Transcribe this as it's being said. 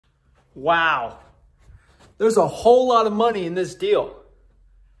Wow. There's a whole lot of money in this deal.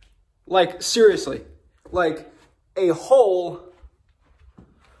 Like, seriously. Like, a whole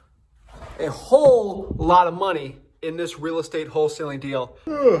lot of money in this real estate wholesaling deal.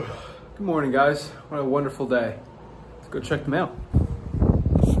 Good morning, guys. What a wonderful day. Let's go check the mail.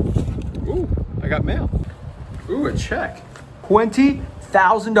 Ooh, I got mail. Ooh, a check.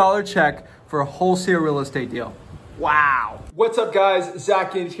 $20,000 check for a wholesale real estate deal. Wow. What's up, guys?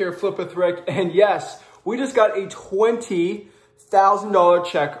 Zach Ginn here, Flip with Rick. And yes, we just got a $20,000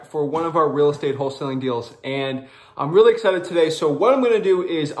 check for one of our real estate wholesaling deals. And I'm really excited today. So what I'm going to do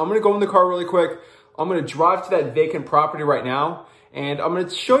is I'm going to go in the car really quick. I'm going to drive to that vacant property right now. And I'm going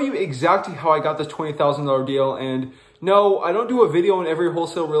to show you exactly how I got this $20,000 deal. And no, I don't do a video on every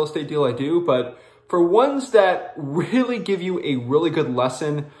wholesale real estate deal I do, but for ones that really give you a really good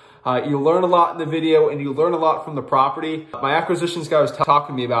lesson, you learn a lot in the video and you learn a lot from the property. My acquisitions guy was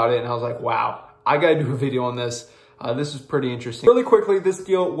talking to me about it and I was like, wow, I got to do a video on this. This is pretty interesting. Really quickly, this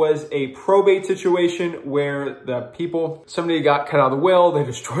deal was a probate situation where somebody got cut out of the will, they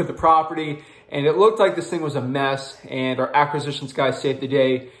destroyed the property, and it looked like this thing was a mess, and our acquisitions guy saved the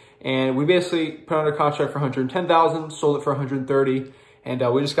day. And we basically put under contract for $110,000, sold it for $130,000,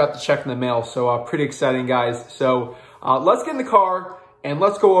 and we just got the check in the mail. So pretty exciting, guys. So let's get in the car and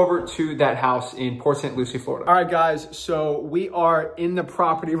let's go over to that house in Port St. Lucie, Florida. All right, guys. So we are in the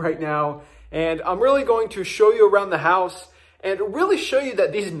property right now, and I'm really going to show you around the house and really show you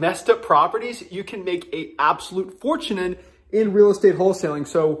that these messed up properties, you can make an absolute fortune in real estate wholesaling.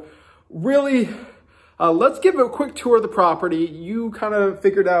 So really, let's give a quick tour of the property. You kind of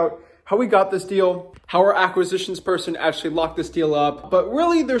figured out how we got this deal, how our acquisitions person actually locked this deal up. But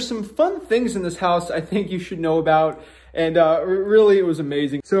really, there's some fun things in this house I think you should know about. And really, it was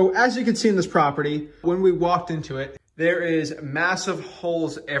amazing. So as you can see in this property, when we walked into it, there is massive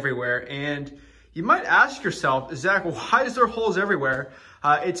holes everywhere. And you might ask yourself, Zach, why is there holes everywhere?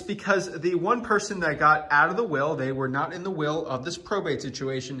 It's because the one person that got out of the will, they were not in the will of this probate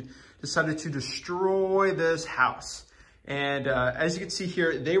situation, decided to destroy this house. And as you can see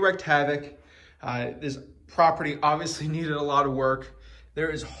here, they wreaked havoc. This property obviously needed a lot of work. There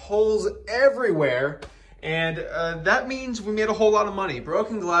is holes everywhere. And that means we made a whole lot of money.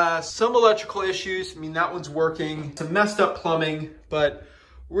 Broken glass, some electrical issues. I mean, that one's working. Some messed up plumbing, but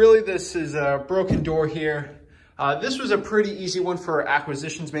really this is a broken door here. This was a pretty easy one for our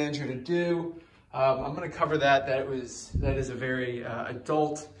acquisitions manager to do. I'm gonna cover that. That is a very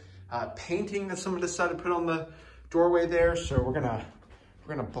adult painting that someone decided to put on the doorway there. So we're gonna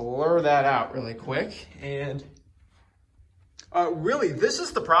blur that out really quick. And really, this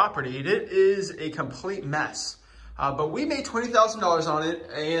is the property. It is a complete mess. But we made $20,000 on it,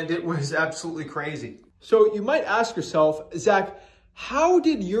 and it was absolutely crazy. So you might ask yourself, Zach, how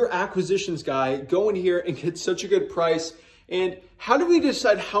did your acquisitions guy go in here and get such a good price? And how did we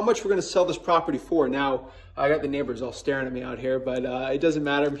decide how much we're going to sell this property for? Now, I got the neighbors all staring at me out here, but it doesn't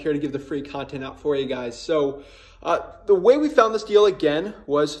matter. I'm here to give the free content out for you guys. So the way we found this deal, again,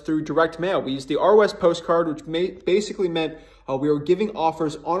 was through direct mail. We used the ROS postcard, which basically meant we were giving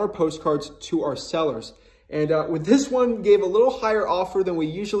offers on our postcards to our sellers. And with this one, gave a little higher offer than we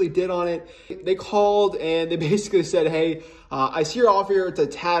usually did on it. They called and they basically said, hey, I see your offer here, it's a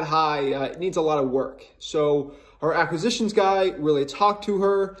tad high, it needs a lot of work. So our acquisitions guy really talked to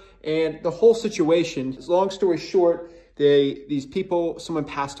her, and the whole situation, long story short, someone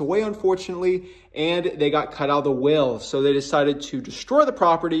passed away, unfortunately, and they got cut out of the will. So they decided to destroy the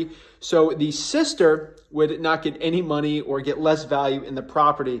property so the sister would not get any money or get less value in the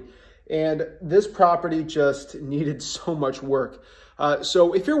property. And this property just needed so much work.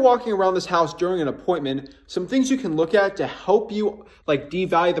 So if you're walking around this house during an appointment, some things you can look at to help you like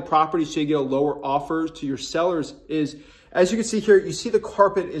devalue the property so you get a lower offer to your sellers is, as you can see here, you see the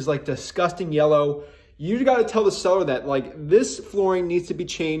carpet is like disgusting yellow. You got to tell the seller that like this flooring needs to be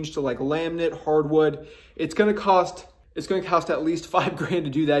changed to like laminate, hardwood. It's going to cost at least $5 grand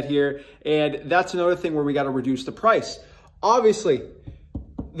to do that here. And that's another thing where we got to reduce the price. Obviously,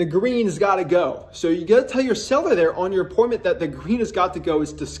 the green has got to go. So you got to tell your seller there on your appointment that the green has got to go.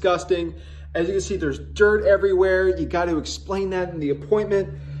 It's disgusting. As you can see, there's dirt everywhere. You got to explain that in the appointment.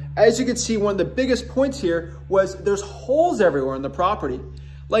 As you can see, one of the biggest points here was there's holes everywhere in the property.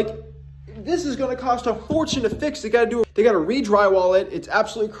 Like, this is going to cost a fortune to fix. They got to re-drywall it. It's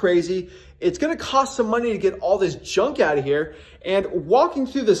absolutely crazy. It's going to cost some money to get all this junk out of here. And walking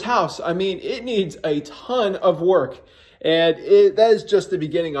through this house, I mean, it needs a ton of work. And that is just the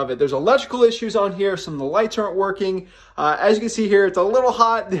beginning of it. There's electrical issues on here. Some of the lights aren't working. As you can see here, it's a little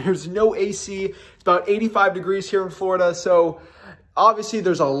hot. There's no AC. It's about 85 degrees here in Florida. So obviously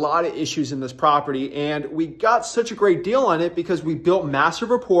there's a lot of issues in this property, and we got such a great deal on it because we built massive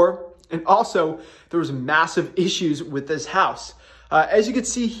rapport, and also there was massive issues with this house. As you can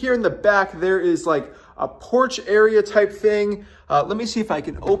see here in the back, there is like a porch area type thing. Let me see if I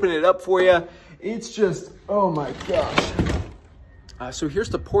can open it up for you. It's just, oh my gosh. So here's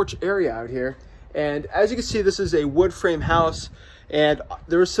the porch area out here. And as you can see, this is a wood frame house, and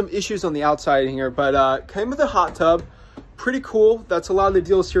there were some issues on the outside here, but came with a hot tub. Pretty cool. That's a lot of the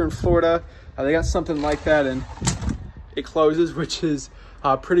deals here in Florida. They got something like that, and it closes, which is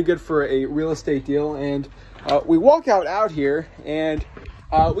pretty good for a real estate deal. And we walk out here, and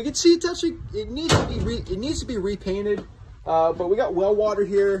we can see it's actually, it needs to be repainted, but we got well water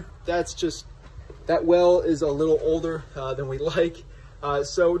here. That's just, that well is a little older than we like.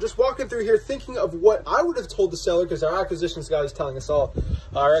 So just walking through here, thinking of what I would have told the seller, because our acquisitions guy is telling us all.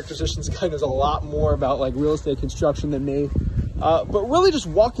 Our acquisitions guy knows a lot more about like real estate construction than me. But really just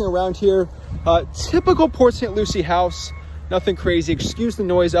walking around here, typical Port St. Lucie house, nothing crazy. Excuse the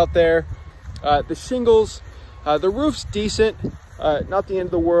noise out there. The shingles, the roof's decent, not the end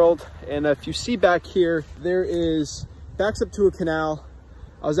of the world. And if you see back here, there is, backs up to a canal.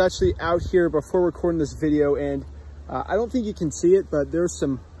 I was actually out here before recording this video, and I don't think you can see it, but there's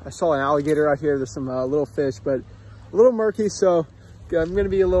some, I saw an alligator out here. There's some little fish, but a little murky. So I'm going to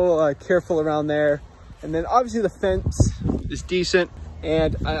be a little careful around there. And then obviously the fence is decent.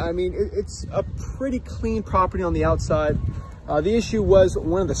 And I mean, it's a pretty clean property on the outside. The issue was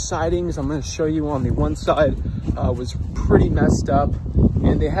one of the sidings, I'm going to show you on the one side, was pretty messed up.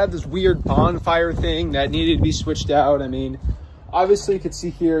 And they had this weird bonfire thing that needed to be switched out. I mean, obviously you can see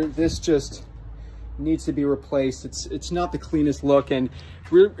here, this just needs to be replaced. It's not the cleanest look. And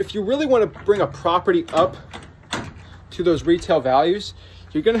if you really want to bring a property up to those retail values,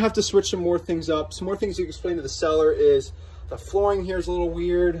 you're going to have to switch some more things up. Some more things you can explain to the seller is the flooring here is a little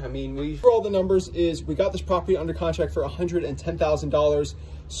weird. I mean, for all the numbers is we got this property under contract for $110,000,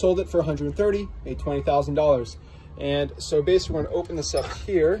 sold it for $130,000, made $20,000. And so basically we're going to open this up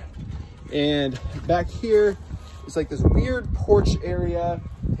here, and back here is like this weird porch area.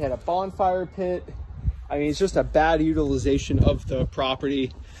 They had a bonfire pit. I mean, it's just a bad utilization of the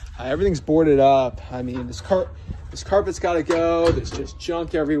property. Everything's boarded up. I mean, this carpet's got to go. There's just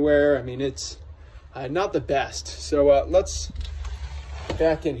junk everywhere. I mean, it's not the best. So let's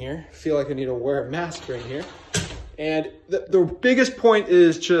back in here. I feel like I need to wear a mask right here. And the biggest point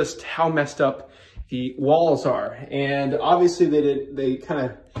is just how messed up the walls are. And obviously they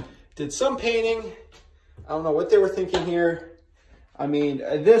kind of did some painting. I don't know what they were thinking here. I mean,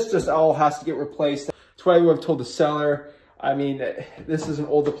 this just all has to get replaced. That's what I would have told the seller. I mean, this is an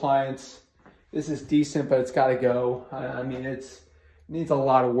old appliance. This is decent, but it's got to go. I mean, it needs a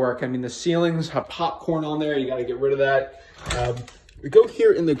lot of work. I mean, the ceilings have popcorn on there. You got to get rid of that. We go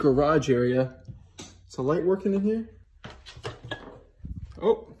here in the garage area. Is the light working in here?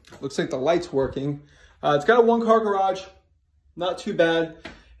 Oh, looks like the light's working. It's got a one-car garage. Not too bad.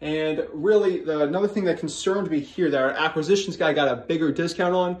 And really, another thing that concerned me here that our acquisitions guy got a bigger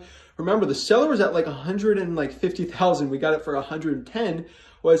discount on. Remember, the seller was at like $150,000. We got it for $110,000.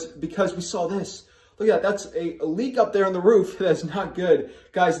 Was because we saw this. Look at that. That's a leak up there on the roof. That's not good.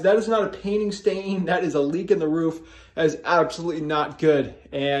 Guys, that is not a painting stain. That is a leak in the roof. That is absolutely not good.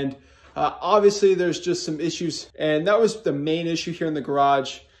 And obviously, there's just some issues. And that was the main issue here in the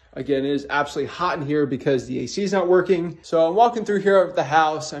garage. Again, it is absolutely hot in here because the AC is not working. So I'm walking through here at the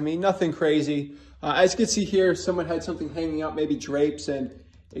house. I mean, nothing crazy. As you can see here, someone had something hanging out, maybe drapes, and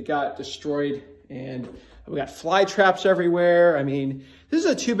it got destroyed. And we got fly traps everywhere. I mean, this is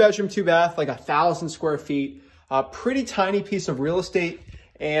a 2-bedroom, 2-bath, like 1,000 square feet. A pretty tiny piece of real estate.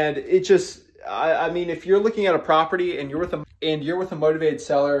 And it just, I mean, if you're looking at a property and you're with a motivated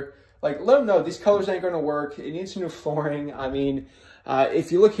seller, like, let them know these colors ain't going to work. It needs new flooring. I mean,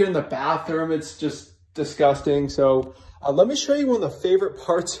 if you look here in the bathroom, it's just disgusting. So let me show you one of the favorite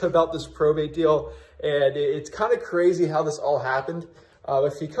parts about this probate deal. And it's kind of crazy how this all happened.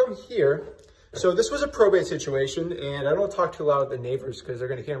 If you come here, so this was a probate situation, and I don't talk too loud of the neighbors because they're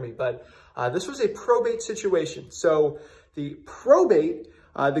going to hear me, but this was a probate situation. So the probate,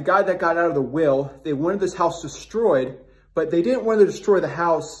 the guy that got out of the will, they wanted this house destroyed, but they didn't want to destroy the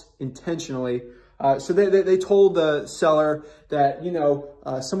house intentionally. So they told the seller that, you know,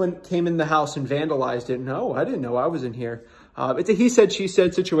 someone came in the house and vandalized it. No, I didn't know I was in here. It's a he said, she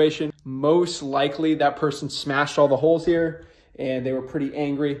said situation. Most likely that person smashed all the holes here and they were pretty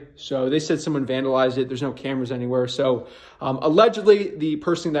angry. So they said someone vandalized it. There's no cameras anywhere. So allegedly the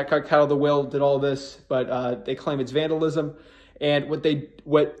person that got out of the will did all this, but they claim it's vandalism. And what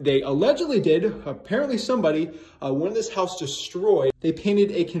they allegedly did, apparently somebody wanted this house destroyed. They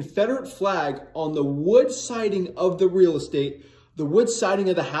painted a Confederate flag on the wood siding of the real estate, the wood siding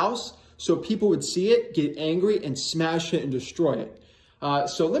of the house, so people would see it, get angry, and smash it and destroy it.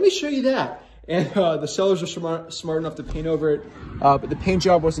 So let me show you that. And the sellers are smart enough to paint over it, but the paint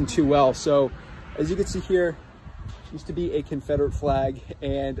job wasn't too well. So as you can see here, used to be a Confederate flag,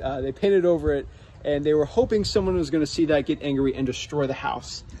 and they painted over it, and they were hoping someone was going to see that, get angry, and destroy the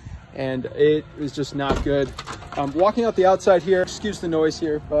house. And it was just not good. Walking out the outside here, excuse the noise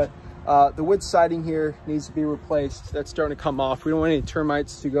here, but the wood siding here needs to be replaced. That's starting to come off. We don't want any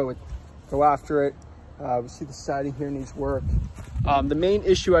termites to go after it. We see the siding here needs work. The main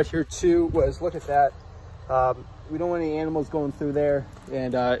issue out here too was, look at that. We don't want any animals going through there,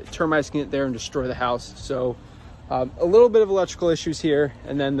 and termites can get there and destroy the house. So a little bit of electrical issues here,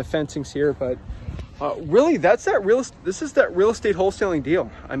 and then the fencing's here, but really this is that real estate wholesaling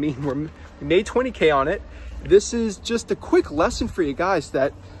deal. I mean, we made 20K on it. This is just a quick lesson for you guys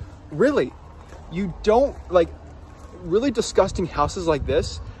that really, you don't like really disgusting houses like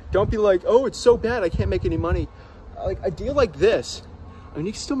this. Don't be like, oh, it's so bad, I can't make any money. Like a deal like this, I mean,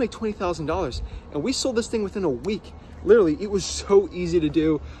 you can still make $20,000. And we sold this thing within a week. Literally, it was so easy to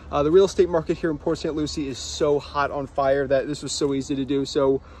do. The real estate market here in Port St. Lucie is so hot on fire that this was so easy to do.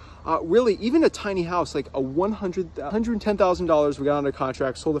 So really, even a tiny house, like a $110,000, we got under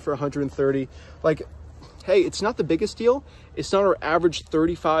contract, sold it for $130,000. Like, hey, it's not the biggest deal. It's not our average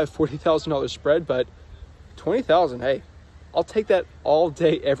 $35,000, $40,000 spread, but $20,000, hey, I'll take that all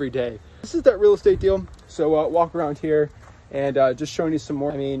day, every day. This is that real estate deal. So walk around here and just showing you some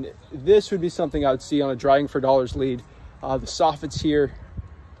more. I mean, this would be something I would see on a driving for dollars lead. The soffits here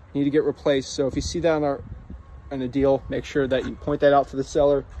need to get replaced. So if you see that on a deal, make sure that you point that out to the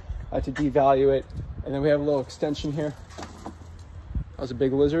seller to devalue it. And then we have a little extension here. That was a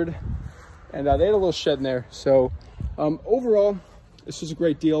big lizard. And they had a little shed in there. So overall, this was a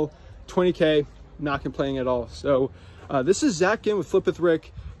great deal. 20K, not complaining at all. So this is Zach Ginn with Flip with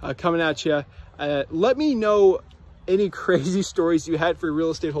Rick coming at you. Let me know any crazy stories you had for your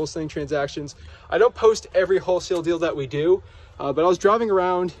real estate wholesaling transactions. I don't post every wholesale deal that we do, but I was driving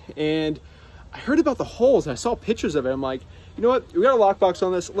around and I heard about the holes and I saw pictures of it. I'm like, you know what? We got a lockbox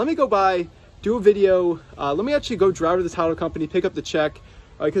on this. Let me go by, do a video. Let me actually go drive to the title company, pick up the check,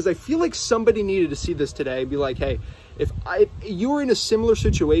 because I feel like somebody needed to see this today and be like, hey, if you were in a similar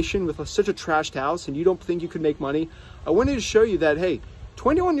situation with such a trashed house and you don't think you could make money, I wanted to show you that, hey,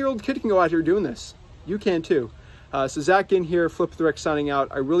 21-year-old kid can go out here doing this. You can too. So Zach Ginn here, Flip with Rick signing out.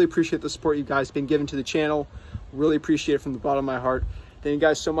 I really appreciate the support you guys have been giving to the channel. Really appreciate it from the bottom of my heart. Thank you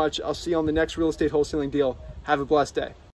guys so much. I'll see you on the next real estate wholesaling deal. Have a blessed day.